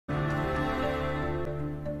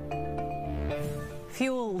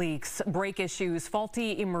Fuel leaks, brake issues,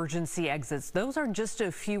 faulty emergency exits. Those are just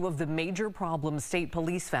a few of the major problems state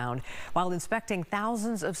police found while inspecting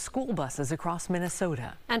thousands of school buses across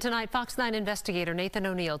Minnesota. And tonight, Fox 9 investigator Nathan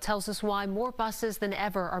O'Neill tells us why more buses than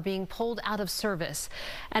ever are being pulled out of service.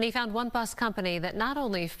 And he found one bus company that not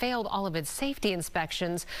only failed all of its safety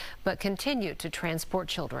inspections, but continued to transport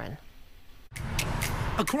children.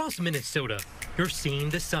 Across Minnesota, you're seeing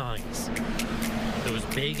the signs. Those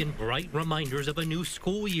big and bright reminders of a new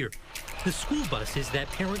school year. The school buses that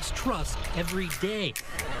parents trust every day.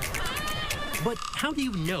 But how do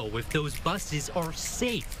you know if those buses are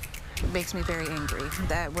safe? It makes me very angry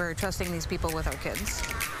that we're trusting these people with our kids.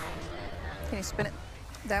 Can you spin it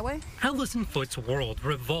that way? Allison Foote's world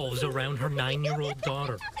revolves around her 9-year-old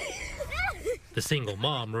daughter. The single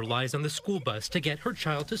mom relies on the school bus to get her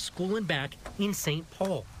child to school and back in St.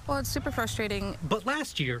 Paul. Well, it's super frustrating. But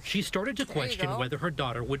last year, she started to question whether her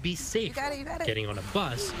daughter would be safe you got it. getting on a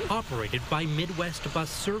bus operated by Midwest Bus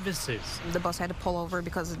Services. The bus had to pull over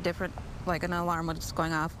because of an alarm was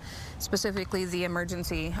going off. Specifically, the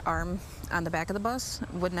emergency arm on the back of the bus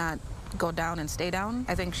would not go down and stay down.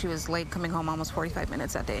 I think she was late coming home almost 45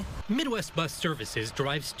 minutes that day. Midwest Bus Services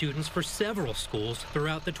drives students for several schools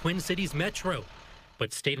throughout the Twin Cities metro.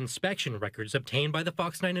 But state inspection records obtained by the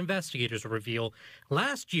Fox 9 investigators reveal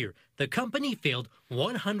last year the company failed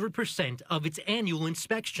 100% of its annual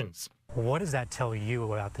inspections. What does that tell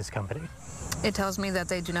you about this company? It tells me that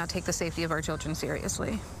they do not take the safety of our children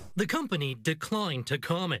seriously. The company declined to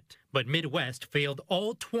comment, but Midwest failed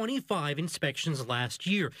all 25 inspections last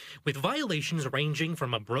year, with violations ranging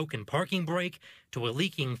from a broken parking brake to a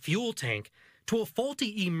leaking fuel tank to a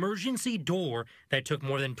faulty emergency door that took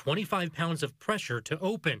more than 25 pounds of pressure to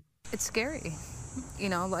open. It's scary.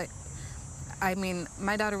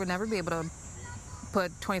 My daughter would never be able to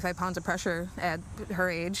put 25 pounds of pressure at her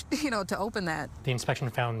age, to open that. The inspection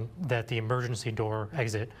found that the emergency door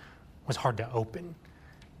exit was hard to open.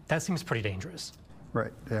 That seems pretty dangerous.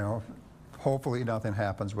 Right. Hopefully nothing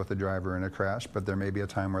happens with the driver in a crash, but there may be a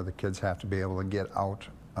time where the kids have to be able to get out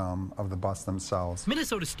of the bus themselves.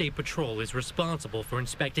 Minnesota State Patrol is responsible for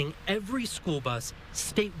inspecting every school bus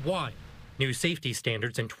statewide. New safety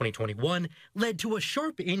standards in 2021 led to a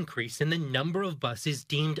sharp increase in the number of buses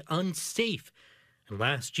deemed unsafe. And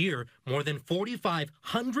last year, more than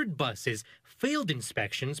 4,500 buses failed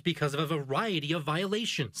inspections because of a variety of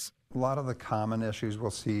violations. A lot of the common issues we'll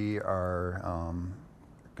see are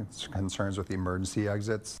concerns with the emergency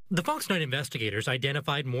exits. The Fox 9 investigators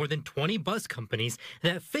identified more than 20 bus companies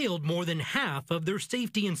that failed more than half of their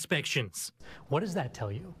safety inspections. What does that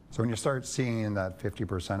tell you? So when you start seeing that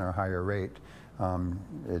 50% or higher rate,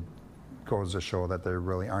 it goes to show that they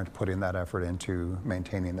really aren't putting that effort into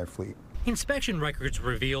maintaining their fleet. Inspection records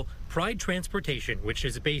reveal Pride Transportation, which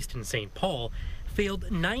is based in St. Paul, failed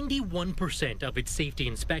 91% of its safety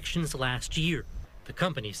inspections last year. The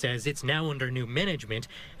company says it's now under new management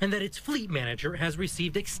and that its fleet manager has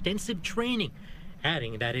received extensive training,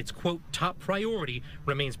 adding that its, quote, top priority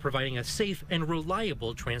remains providing a safe and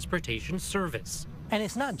reliable transportation service. And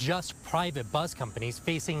it's not just private bus companies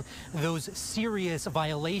facing those serious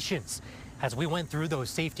violations. As we went through those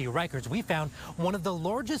safety records, we found one of the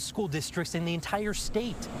largest school districts in the entire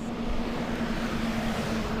state.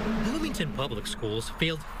 Bloomington Public Schools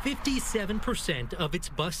failed 57% of its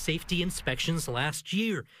bus safety inspections last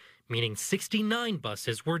year, meaning 69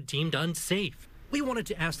 buses were deemed unsafe. We wanted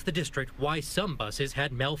to ask the district why some buses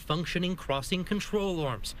had malfunctioning crossing control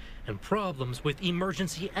arms and problems with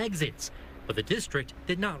emergency exits, but the district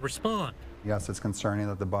did not respond. Yes, it's concerning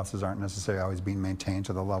that the buses aren't necessarily always being maintained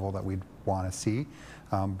to the level that we'd want to see,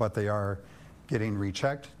 but they are getting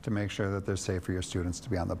rechecked to make sure that they're safe for your students to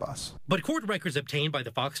be on the bus. But court records obtained by the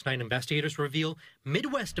Fox 9 investigators reveal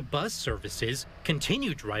Midwest Bus Services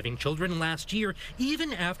continued driving children last year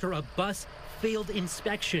even after a bus failed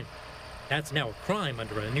inspection. That's now a crime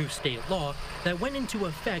under a new state law that went into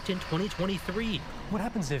effect in 2023. What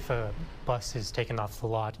happens if a bus is taken off the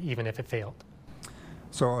lot even if it failed?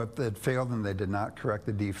 So if it failed and they did not correct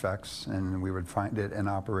the defects and we would find it in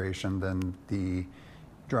operation, then the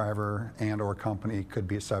driver and or company could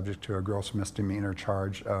be subject to a gross misdemeanor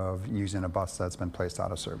charge of using a bus that's been placed out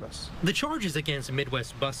of service. The charges against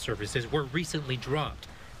Midwest Bus Services were recently dropped,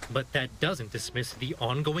 but that doesn't dismiss the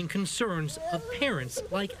ongoing concerns of parents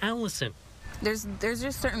like Allison. There's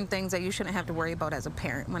just certain things that you shouldn't have to worry about as a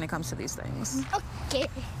parent when it comes to these things. Okay.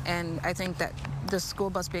 And I think that the school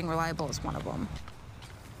bus being reliable is one of them.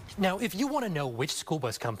 Now, if you want to know which school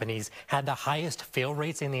bus companies had the highest fail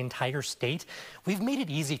rates in the entire state, we've made it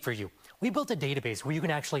easy for you. We built a database where you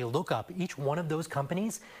can actually look up each one of those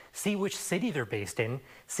companies, see which city they're based in,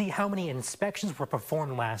 see how many inspections were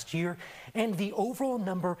performed last year, and the overall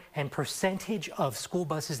number and percentage of school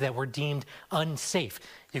buses that were deemed unsafe.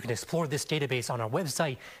 You can explore this database on our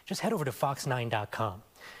website. Just head over to fox9.com.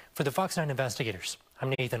 For the Fox 9 investigators,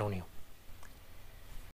 I'm Nathan O'Neill.